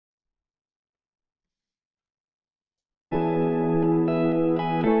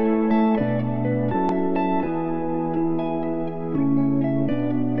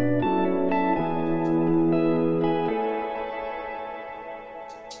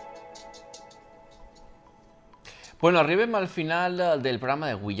Bueno, arribem al final del programa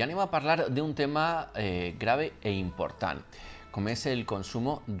d'avui i anem a parlar d'un tema grave e important, com és el consum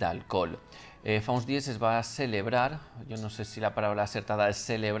d'alcohol. Fa uns dies es va celebrar, jo no sé si la paraula acertada és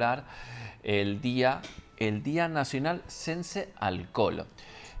celebrar, el Dia Nacional sense alcohol.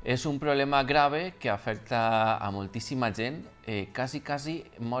 És un problema grave que afecta a moltíssima gent, quasi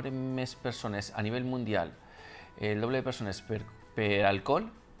moren més persones a nivell mundial, el doble de persones per alcohol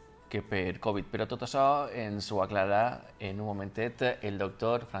que per Covid, però tot això ens ho aclararà en un momentet el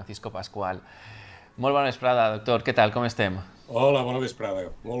doctor Francisco Pascual. Molt bona vesprada, doctor. Què tal? Com estem? Hola, bona vesprada.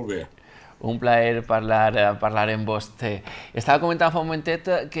 Molt bé. Un plaer parlar amb vostè. Estava comentant fa un momentet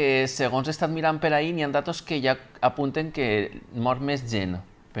que, segons he estat mirant per ahir, n'hi ha datos que ja apunten que mor més gent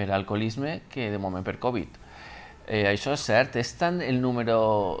per alcoholisme que de moment per Covid. Això és cert? És tant el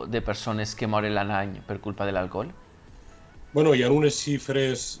número de persones que moren l'any per culpa de l'alcohol? Bueno, hi ha unes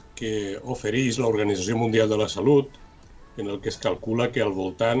xifres que ofereix l'Organització Mundial de la Salut en el que es calcula que al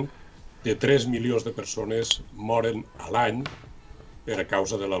voltant de 3 milions de persones moren a l'any per a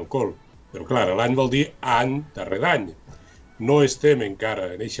causa de l'alcohol. Però clar, l'any vol dir any darrere any. No estem encara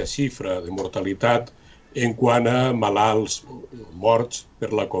en aquesta xifra de mortalitat en quant a malalts morts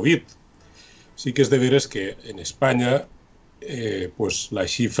per la Covid. Sí que és de veres que en Espanya la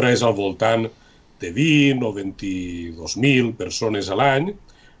xifra és al voltant de 20 o 22.000 persones a l'any.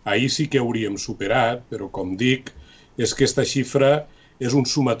 Ahir sí que hauríem superat, però com dic, és que aquesta xifra és un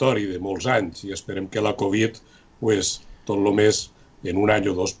sumatori de molts anys i esperem que la Covid, tot el més en un any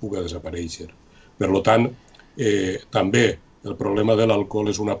o dos, pugui desaparèixer. Per tant, també el problema de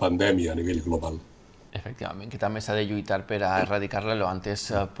l'alcohol és una pandèmia a nivell global. Efectivament, que també s'ha de lluitar per a erradicar-la lo antes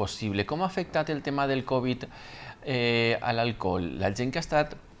possible. Com ha afectat el tema del Covid a l'alcohol? La gent que ha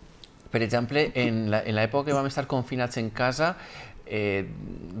estat, per exemple, en l'època que vam estar confinats en casa,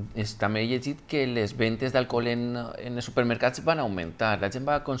 també he llegit que les ventes d'alcohol en els supermercats van augmentar. La gent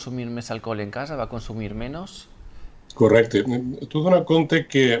va consumir més alcohol en casa, va consumir menys? Correcte. Tu dona compte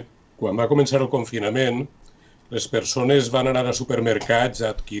que quan va començar el confinament, les persones van anar a supermercats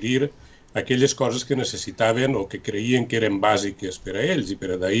a adquirir aquelles coses que necessitaven o que creien que eren bàsiques per a ells, i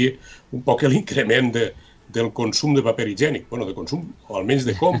per d'ahir un poc l'increment del consum de paper higiènic, de consum, o almenys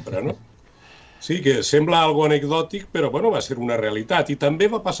de compra, no? Sí, que sembla algo anecdòtic, però va ser una realitat. I també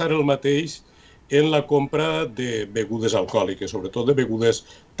va passar el mateix en la compra de begudes alcohòliques, sobretot de begudes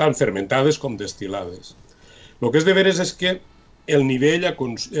tant fermentades com destil·lades. El que és de veres és que el nivell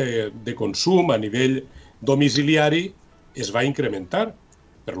de consum a nivell domiciliari es va incrementar,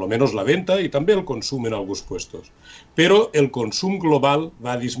 per almenys la venda i també el consum en alguns puestos. Però el consum global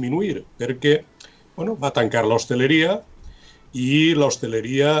va disminuir perquè va tancar l'hostaleria i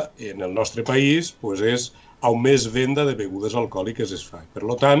l'hostaleria en el nostre país és on més venda de begudes alcohòliques es fa. Per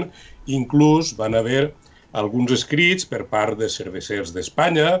tant, inclús van haver alguns escrits per part de cervesers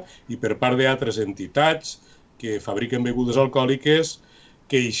d'Espanya i per part d'altres entitats que fabriquen begudes alcohòliques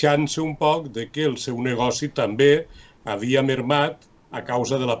queixant-se un poc de que el seu negoci també havia mermat a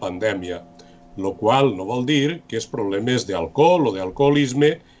causa de la pandèmia, el qual no vol dir que els problemes d'alcohol o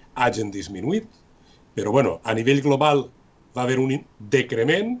d'alcoholisme hagin disminuït. Però a nivell global va haver un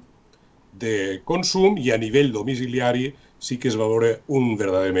decrement de consum i a nivell domiciliari sí que es va veure un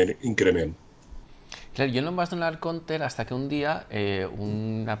verdader increment. Clar, jo no em vaig donar compte fins que un dia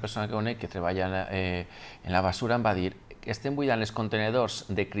una persona que conec que treballa en la basura em va dir que estem buidant els contenedors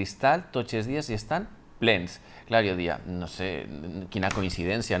de cristall tots els dies i estan plens. Clar, jo dia, no sé quina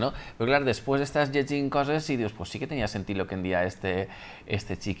coincidència, no? Però clar, després estàs llegint coses i dius, pues sí que tenia sentit el que em dia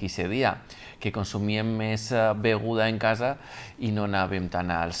este xic ese dia, que consumíem més beguda en casa i no anàvem tant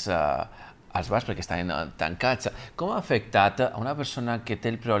als bars perquè estaven tancats. Com ha afectat a una persona que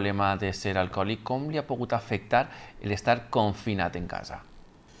té el problema de ser alcohòlic, com li ha pogut afectar l'estar confinat en casa?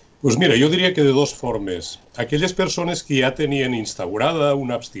 Doncs mira, jo diria que de dues formes. Aquelles persones que ja tenien instaurada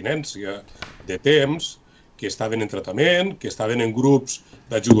una abstinència de temps, que estaven en tractament, que estaven en grups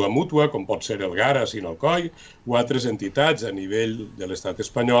d'ajuda mútua, com pot ser el GARA, Sinalcoi, o altres entitats a nivell de l'estat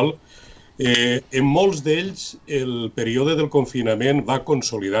espanyol, en molts d'ells el període del confinament va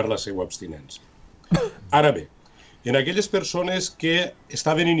consolidar la seva abstinència. Ara bé, en aquelles persones que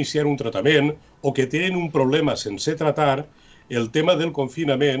estaven iniciant un tractament o que tenen un problema sense tratar, el tema del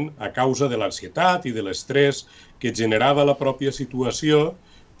confinament, a causa de l'ansietat i de l'estrès que generava la pròpia situació,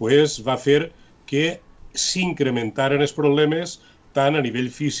 va fer que s'incrementaren els problemes tant a nivell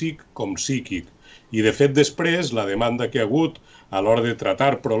físic com psíquic. I, de fet, després, la demanda que hi ha hagut a l'hora de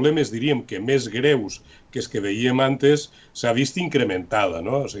tratar problemes, diríem que més greus que els que veiem antes, s'ha vist incrementada.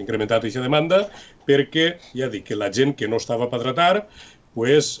 S'ha incrementat aquesta demanda perquè, ja dic, que la gent que no estava per tratar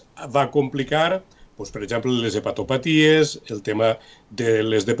va complicar doncs, per exemple, les hepatopaties, el tema de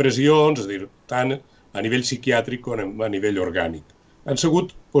les depressions, és a dir, tant a nivell psiquiàtric com a nivell orgànic. Han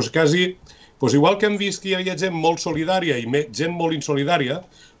sigut quasi, igual que hem vist que hi havia gent molt solidària i gent molt insolidària,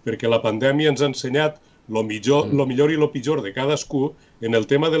 perquè la pandèmia ens ha ensenyat el millor i el pitjor de cadascú, en el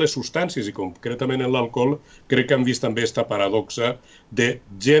tema de les substàncies i concretament en l'alcohol, crec que hem vist també aquesta paradoxa de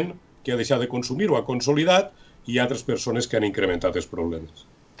gent que ha deixat de consumir o ha consolidat i altres persones que han incrementat els problemes.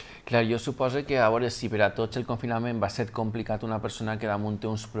 Clar, jo suposo que a veure si per a tots el confinament va ser complicat una persona que damunt té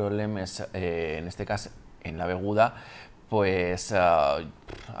uns problemes, en aquest cas en la beguda, pues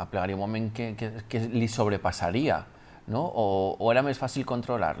aplegaria un moment que li sobrepassaria, no? O era més fàcil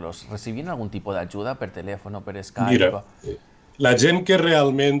controlar-los? Recibien algun tipus d'ajuda per telèfon o per Skype? Mira, la gent que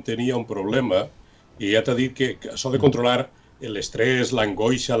realment tenia un problema, i ja t'ha dit que això de controlar l'estrès,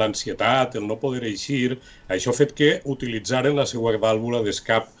 l'angoixa, l'ansietat, el no poder eixir, això ha fet que utilitzaren la seva vàlvula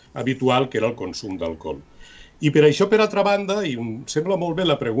d'escap habitual, que era el consum d'alcohol. I per això, per altra banda, i em sembla molt bé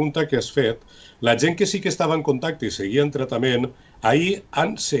la pregunta que has fet, la gent que sí que estava en contacte i seguia en tractament, ahir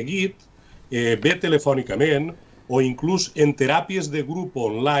han seguit bé telefònicament o inclús en teràpies de grup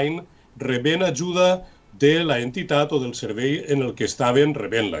online rebent ajuda de l'entitat o del servei en el que estaven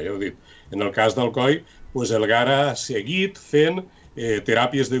rebent-la. Ja ho he dit, en el cas d'Alcoi, el GAR ha seguit fent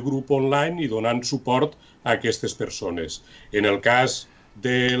teràpies de grup online i donant suport a aquestes persones. En el cas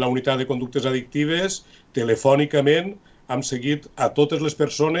de la unitat de conductes addictives, telefònicament hem seguit a totes les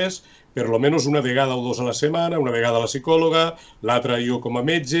persones per almenys una vegada o dues a la setmana, una vegada a la psicòloga, l'altra jo com a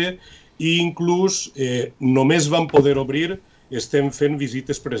metge, i inclús només vam poder obrir, estem fent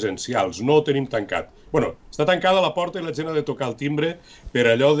visites presencials, no ho tenim tancat. Bé, està tancada la porta i la gent ha de tocar el timbre per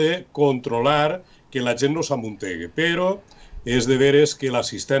allò de controlar que la gent no s'amuntegui, però és de veres que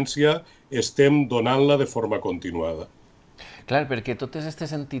l'assistència estem donant-la de forma continuada. Clar, perquè totes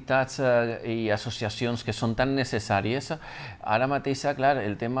aquestes entitats i associacions que són tan necessàries, ara mateix, clar,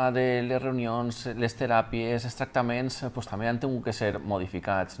 el tema de les reunions, les teràpies, els tractaments, també han tingut que ser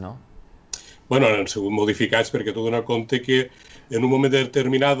modificats, no? Bé, han sigut modificats perquè t'ho dono compte que en un moment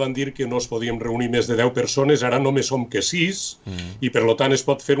determinat van dir que no es podíem reunir més de 10 persones, ara només som que 6, i per tant es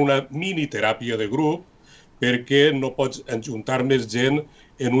pot fer una mini teràpia de grup perquè no pots ajuntar més gent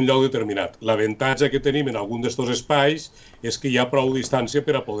en un lloc determinat. L'avantatge que tenim en algun d'aquests espais és que hi ha prou distància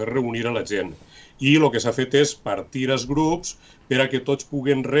per a poder reunir a la gent. I el que s'ha fet és partir els grups per a que tots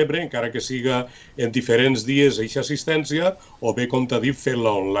puguen rebre, encara que siga en diferents dies, aquesta assistència, o bé, com t'ha dit,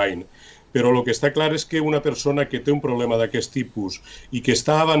 fer-la online. Però el que està clar és que una persona que té un problema d'aquest tipus i que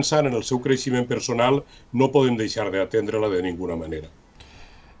està avançant en el seu creixement personal no podem deixar d'atendre-la de ninguna manera.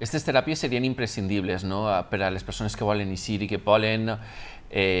 Aquestes teràpies serien imprescindibles, no?, per a les persones que volen eixir i que volen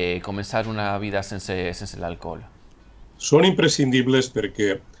començar una vida sense l'alcohol. Són imprescindibles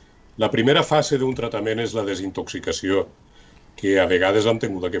perquè la primera fase d'un tractament és la desintoxicació, que a vegades hem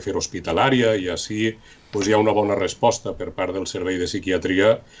tingut que fer hospitalària i així hi ha una bona resposta per part del servei de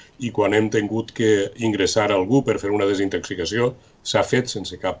psiquiatria i quan hem tingut que ingressar algú per fer una desintoxicació s'ha fet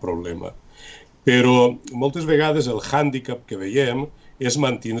sense cap problema. Però moltes vegades el hàndicap que veiem és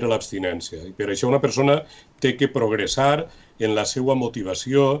mantenir l'abstinència i per això una persona té que progressar en la seva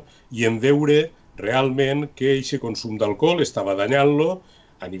motivació i en veure realment que aquest consum d'alcohol estava danyant-lo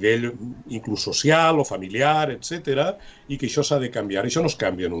a nivell inclús social o familiar, etc., i que això s'ha de canviar. Això no es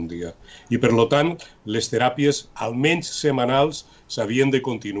canvia en un dia. I, per tant, les teràpies, almenys setmanals, s'havien de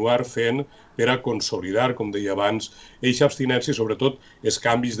continuar fent per a consolidar, com deia abans, aquesta abstinència i, sobretot, els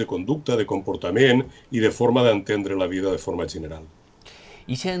canvis de conducta, de comportament i de forma d'entendre la vida de forma general.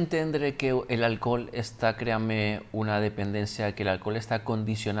 I si entendre que l'alcohol està creant-me una dependència, que l'alcohol està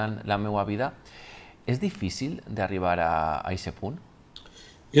condicionant la meva vida, és difícil d'arribar a aquest punt?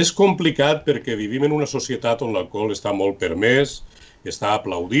 És complicat perquè vivim en una societat on l'alcohol està molt permès, està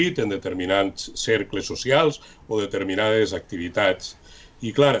aplaudit en determinats cercles socials o determinades activitats.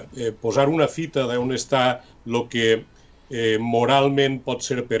 I, clar, posar una fita d'on està el que moralment pot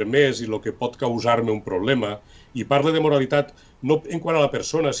ser permès i el que pot causar-me un problema, i parlo de moralitat no en quant a la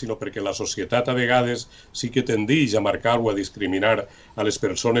persona, sinó perquè la societat a vegades sí que tendeix a marcar o a discriminar a les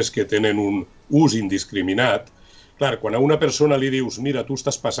persones que tenen un ús indiscriminat. Clar, quan a una persona li dius, mira, tu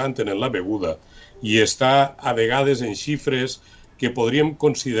estàs passant en la beguda i està a vegades en xifres que podríem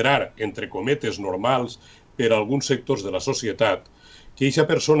considerar, entre cometes, normals per a alguns sectors de la societat, que aquesta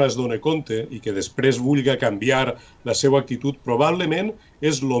persona es doni compte i que després vulgui canviar la seva actitud, probablement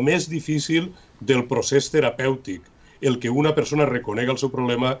és el més difícil del procés terapèutic, el que una persona reconegui el seu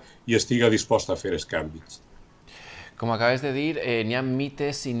problema i estigui disposta a fer els canvis. Com acabes de dir, n'hi ha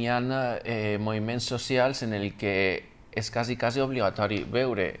mites i n'hi ha moviments socials en el que és quasi obligatori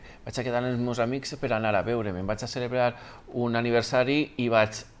beure. Vaig a quedar amb els meus amics per anar a beure, me'n vaig a celebrar un aniversari i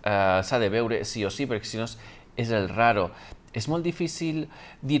s'ha de beure sí o sí, perquè si no és el raro. És molt difícil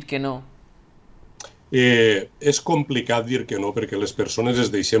dir que no? És complicat dir que no, perquè les persones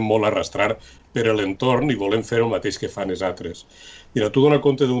es deixem molt arrastrar per l'entorn i volem fer el mateix que fan els altres. Mira, tu dona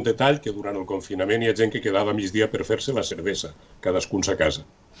compte d'un detall, que durant el confinament hi ha gent que quedava a migdia per fer-se la cervesa, cadascun a casa.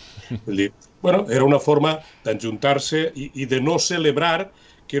 Vull dir, bueno, era una forma d'enjuntar-se i de no celebrar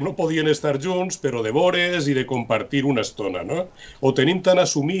que no podien estar junts, però de veure's i de compartir una estona, no? O tenim tan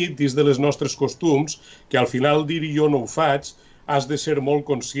assumit dins de les nostres costums que al final dir jo no ho faig, has de ser molt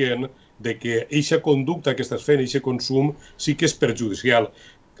conscient de que eixa conducta que estàs fent, eixe consum, sí que és perjudicial.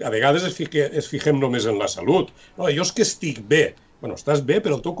 A vegades es fixem només en la salut. No, jo és que estic bé. Bueno, estàs bé,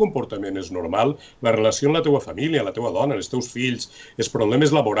 però el teu comportament és normal. La relació amb la teua família, la teua dona, els teus fills, els problemes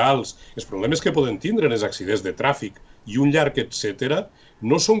laborals, els problemes que poden tindre els accidents de tràfic i un llarg etcètera,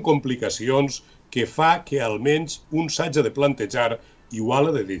 no són complicacions que fa que almenys un s'hagi de plantejar igual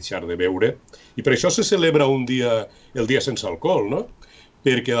ha de deixar de beure. I per això se celebra el dia sense alcohol, no?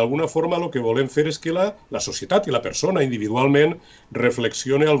 Perquè d'alguna forma el que volem fer és que la societat i la persona individualment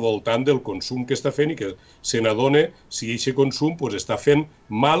reflexione al voltant del consum que està fent i que se n'adone si aquest consum està fent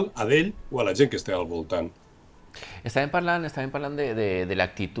mal a ell o a la gent que està al voltant. Estàvem parlant de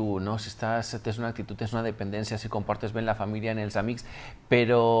l'actitud, no? Si tens una actitud, tens una dependència, si comportes bé en la família, en els amics,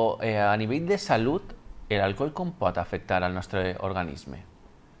 però a nivell de salut, l'alcohol com pot afectar al nostre organisme?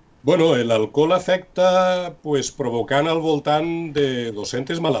 Bueno, l'alcohol afecta provocant al voltant de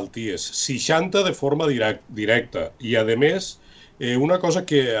 200 malalties, 60 de forma directa. I, a més, una cosa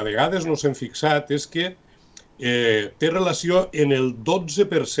que a vegades no s'hem fixat és que té relació en el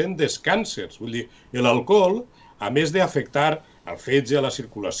 12% dels càncers. Vull dir, l'alcohol, a més d'afectar al fetge, a la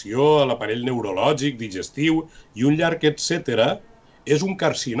circulació, a l'aparell neurològic, digestiu i un llarg etcètera, és un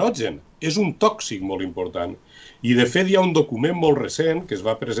carcinogen, és un tòxic molt important. I, de fet, hi ha un document molt recent que es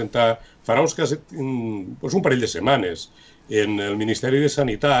va presentar farà un parell de setmanes en el Ministeri de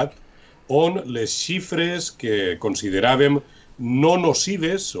Sanitat, on les xifres que consideràvem no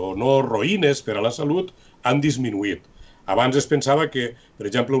nocives o no roïnes per a la salut han disminuït. Abans es pensava que, per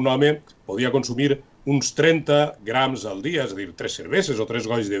exemple, un home podia consumir uns 30 grams al dia, és a dir, 3 cerveses o 3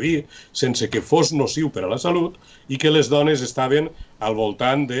 golls de vi, sense que fos nociu per a la salut, i que les dones estaven al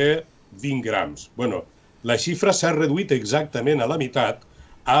voltant de 20 grams. Bueno, la xifra s'ha reduït exactament a la meitat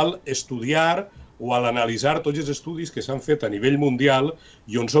al estudiar o a analitzar tots els estudis que s'han fet a nivell mundial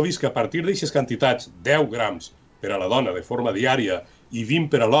i on s'ha vist que a partir d'aquestes quantitats, 10 grams per a la dona de forma diària i 20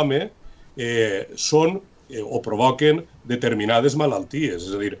 per a l'home, són o provoquen determinades malalties.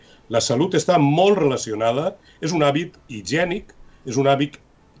 És a dir, la salut està molt relacionada, és un hàbit higiènic, és un hàbit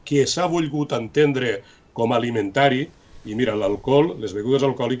que s'ha volgut entendre com a alimentari, i mira, l'alcohol, les begudes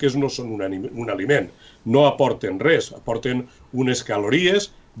alcohòliques no són un aliment, no aporten res, aporten unes calories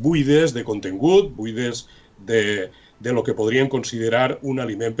buides de contingut, buides de lo que podríem considerar un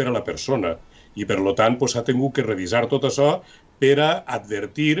aliment per a la persona. I, per tant, s'ha tingut que revisar tot això per a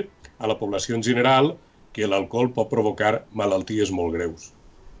advertir a la població en general que l'alcohol pot provocar malalties molt greus.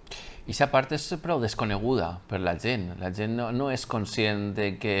 I aquesta part és prou desconeguda per la gent. La gent no és conscient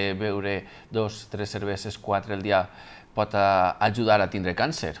de que beure 2, 3 cerveses, 4 al dia pot ajudar a tindre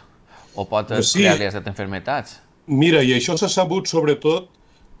càncer o pot crear-li aquestes malalties. Mira, i això s'ha sabut sobretot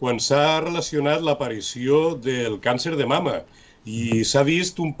quan s'ha relacionat l'aparició del càncer de mama i s'ha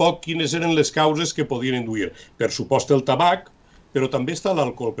vist un poc quines eren les causes que podien induir. Per supost el tabac, però també està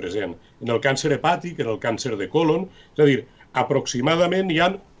l'alcohol present. En el càncer hepàtic, en el càncer de còlon, és a dir, aproximadament hi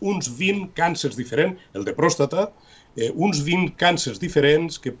ha uns 20 càncers diferents, el de pròstata, uns 20 càncers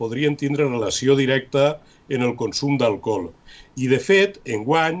diferents que podrien tindre relació directa en el consum d'alcohol. I, de fet,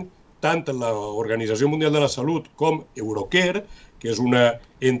 enguany, tant l'Organització Mundial de la Salut com Eurocare, que és una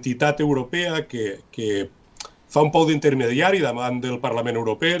entitat europea que fa un poc d'intermediari davant del Parlament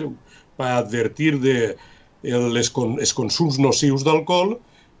Europeu per advertir els consums nocius d'alcohol,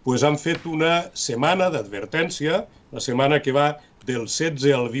 han fet una setmana d'advertència, la setmana que va del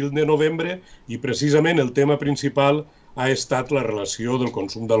 16 al 20 de novembre, i precisament el tema principal ha estat la relació del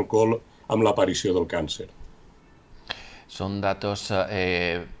consum d'alcohol amb l'aparició del càncer. Són datos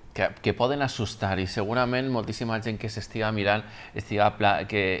que poden assustar i segurament moltíssima gent que s'estiga mirant,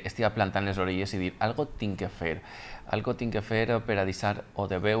 que estiga plantant les orelles i dir algo tinc que fer. Algo tinc que fer per a deixar o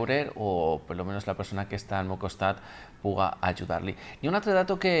de beure o per almenys la persona que està al meu costat puga ajudar-li. Hi ha un altre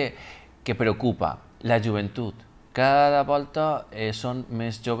dato que preocupa, la joventut. Cada volta són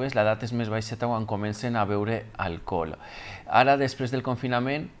més joves, l'edat és més baixeta quan comencen a beure alcohol. Ara, després del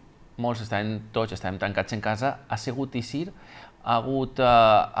confinament, tots estàvem tancats en casa. Ha sigut així? Ha hagut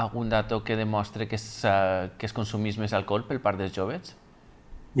algun dato que demostre que es consumís més alcohol per part dels joves?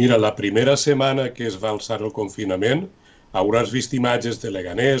 Mira, la primera setmana que es va alçar el confinament, hauràs vist imatges de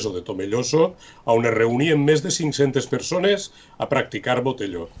Leganés o de Tomelloso, on es reunien més de 500 persones a practicar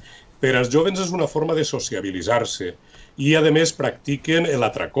botelló. Per als jovens és una forma de sociabilitzar-se i, a més, practiquen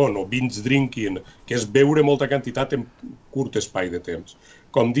l'atracón o binge drinking, que és beure molta quantitat en curt espai de temps.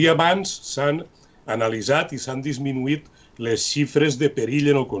 Com dia abans, s'han analitzat i s'han disminuït les xifres de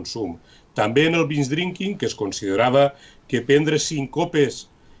perill en el consum. També en el binge drinking, que es considerava que prendre 5 copes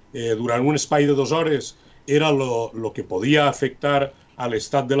durant un espai de 2 hores era el que podia afectar a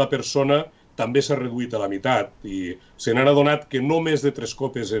l'estat de la persona, també s'ha reduït a la meitat i se n'han adonat que no més de 3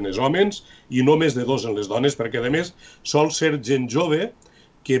 copes en els homes i no més de 2 en les dones, perquè a més sol ser gent jove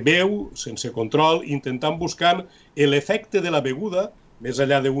que beu sense control, intentant buscar l'efecte de la beguda, més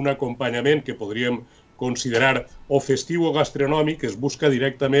enllà d'un acompanyament que podríem considerar o festiu o gastronòmic, es busca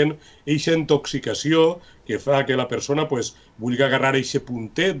directament eixa intoxicació que fa que la persona vulgui agarrar eixe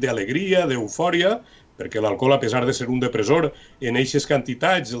puntet d'alegria, d'eufòria, perquè l'alcohol, a pesar de ser un depressor, en eixes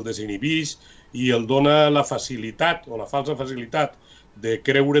quantitats el desinhibeix i el dona la facilitat o la falsa facilitat de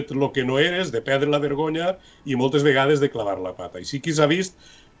creure't el que no eres, de perdre la vergonya i moltes vegades de clavar la pata. I sí que s'ha vist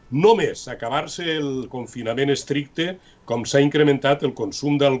només acabar-se el confinament estricte com s'ha incrementat el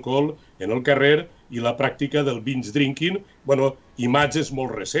consum d'alcohol en el carrer i la pràctica del binge drinking, imatges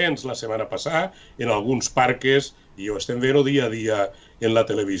molt recents la setmana passada en alguns parques, i ho estem veient dia a dia en la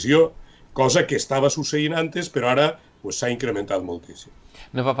televisió, cosa que estava succeint antes, però ara s'ha incrementat moltíssim.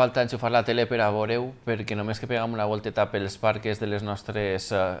 No fa falta enxufar la tele per a veure-ho, perquè només que pegam una volteta pels parques de les nostres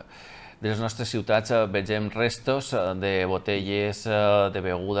ciutats vegem restos de botelles, de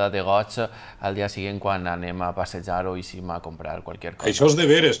beguda, de goig, al dia següent quan anem a passejar o eixim a comprar qualsevol cosa. Això és de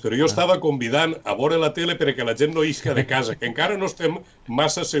veres, però jo estava convidant a veure la tele perquè la gent no isca de casa, que encara no estem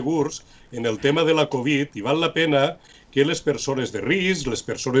massa segurs en el tema de la Covid i val la pena que les persones de risc, les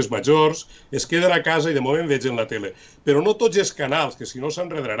persones majors, es queden a casa i de moment vegen la tele. Però no tots els canals, que si no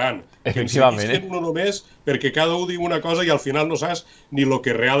s'enredaran. Efectivament, Que ens uno només perquè cada un diu una cosa i al final no saps ni el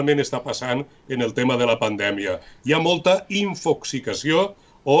que realment està passant en el tema de la pandèmia. Hi ha molta infoxicació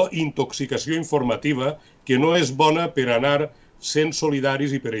o intoxicació informativa que no és bona per anar sent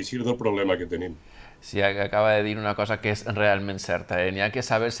solidaris i per eixir del problema que tenim. Sí, acaba de dir una cosa que és realment certa. N'hi ha que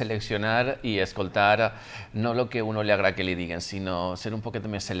saber seleccionar i escoltar no el que uno li agrada que li diguen, sinó ser un poquet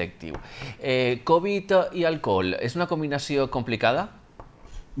més selectiu. Covid i alcohol, és una combinació complicada?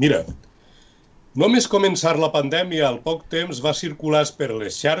 Mira, només començar la pandèmia, al poc temps va circular per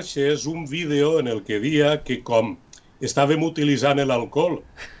les xarxes un vídeo en el que deia que com estàvem utilitzant l'alcohol,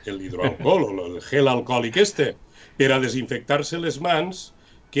 l'hidroalcohol o el gel alcohòlic per a desinfectar-se les mans,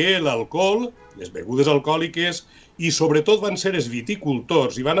 que l'alcohol, les begudes alcohòliques i sobretot van ser els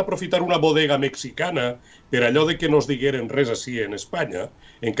viticultors i van aprofitar una bodega mexicana per allò de que no es digueren res així en Espanya,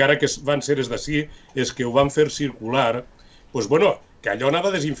 encara que van ser els d'ací els que ho van fer circular, que allò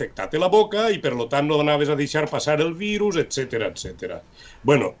anava desinfectat a la boca i per tant no anaves a deixar passar el virus, etc.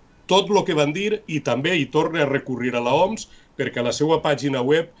 Tot el que van dir, i també hi torna a recurrir a l'OMS, perquè a la seva pàgina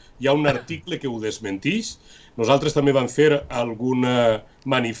web hi ha un article que ho desmenteix. Nosaltres també vam fer algun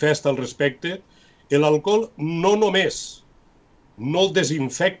manifest al respecte. L'alcohol no només no el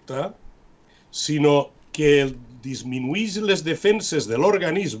desinfecta, sinó que disminueix les defenses de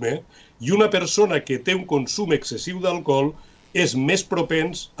l'organisme i una persona que té un consum excessiu d'alcohol és més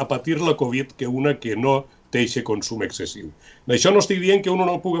propens a patir la Covid que una que no té aquest consum excessiu. Això no estic dient que un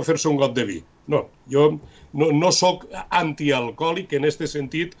no pugui fer-se un got de vi. No, jo no soc antialcohòlic en aquest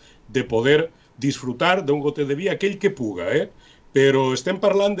sentit de poder disfrutar d'un gotet de vi aquell que puga, però estem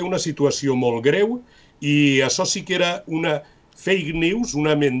parlant d'una situació molt greu i això sí que era una fake news,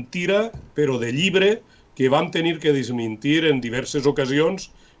 una mentira, però de llibre, que vam tenir que desmentir en diverses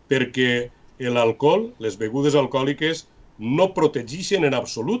ocasions perquè l'alcohol, les begudes alcohòliques, no protegeixen en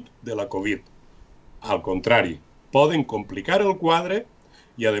absolut de la Covid. Al contrari, poden complicar el quadre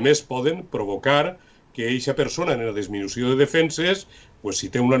i, a més, poden provocar que aquesta persona, en la disminució de defenses, si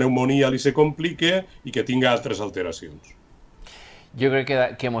té una pneumonia li se complica i que tingui altres alteracions. Jo crec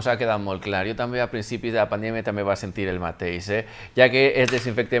que ens ha quedat molt clar. Jo també a principis de la pandèmia també va sentir el mateix. Ja que es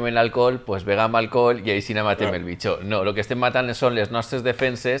desinfectem l'alcohol, doncs begam alcohol i així matem el bitxo. No, el que estem matant són les nostres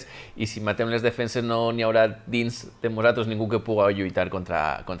defenses i si matem les defenses no n'hi haurà dins de nosaltres ningú que pugui lluitar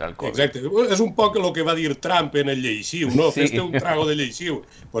contra el Covid. Exacte. És un poc el que va dir Trump en el lleixiu, no? Fes-te un trago de lleixiu.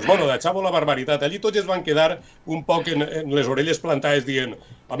 Doncs bueno, deixava la barbaritat. Allí tots es van quedar un poc en les orelles plantades dient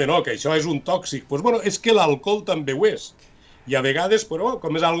home, no, que això és un tòxic. Doncs bueno, és que l'alcohol també ho és. I a vegades, però,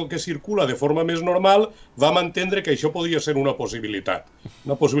 com és algo que circula de forma més normal, vam entendre que això podia ser una possibilitat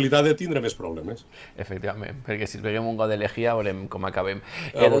de tindre més problemes. Efectivament, perquè si veiem un got de lejia veurem com acabem.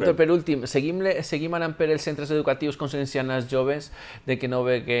 Doctor, per últim, seguim anant per els centres educatius conscienciant els joves de que no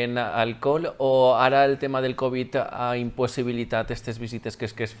beguen alcohol, o ara el tema del Covid ha impossibilitat aquestes visites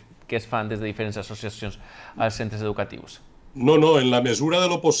que es fan des de diferents associacions als centres educatius? No, en la mesura de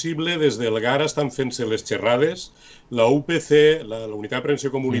lo possible, des del GAR estan fent-se les xerrades, la UPC, la Unitat de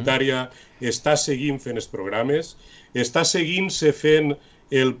Prevenció Comunitària, està seguint fent els programes, està seguint-se fent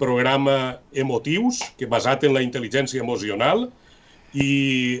el programa Emotius, que basat en la intel·ligència emocional,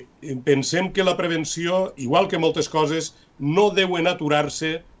 i pensem que la prevenció, igual que moltes coses, no deuen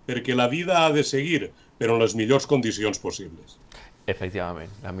aturar-se perquè la vida ha de seguir, però en les millors condicions possibles. Efectivament,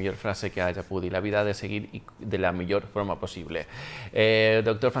 la millor frase que haja pogut dir, la vida ha de seguir de la millor forma possible.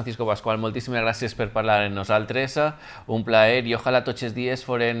 Doctor Francisco Pascual, moltíssimes gràcies per parlar amb nosaltres, un plaer, i ojalà tots els dies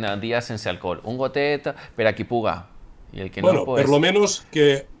foren dies sense alcohol. Un gotet per a qui puga. I el que no, per lo menos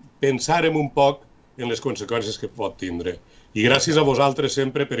que pensarem un poc en les conseqüències que pot tindre. I gràcies a vosaltres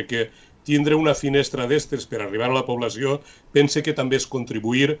sempre, perquè tindre una finestra d'estes per arribar a la població pense que també és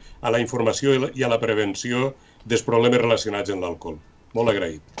contribuir a la informació i a la prevenció dels problemes relacionats amb l'alcohol. Molt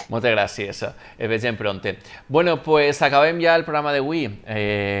agraït. Moltes gràcies. Ens veiem pronte. Bueno, pues acabem ja el programa d'avui.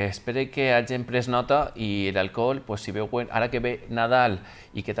 Espero que hagin pres nota i l'alcohol, si veuen, ara que ve Nadal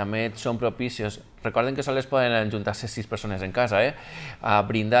i que també són propicios, recorden que sols poden ajuntar-se 6 persones en casa, a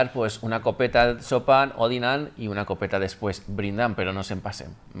brindar una copeta sopant o dinant i una copeta després brindant, però no se'n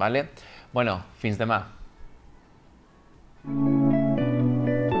passem. Bueno, fins demà.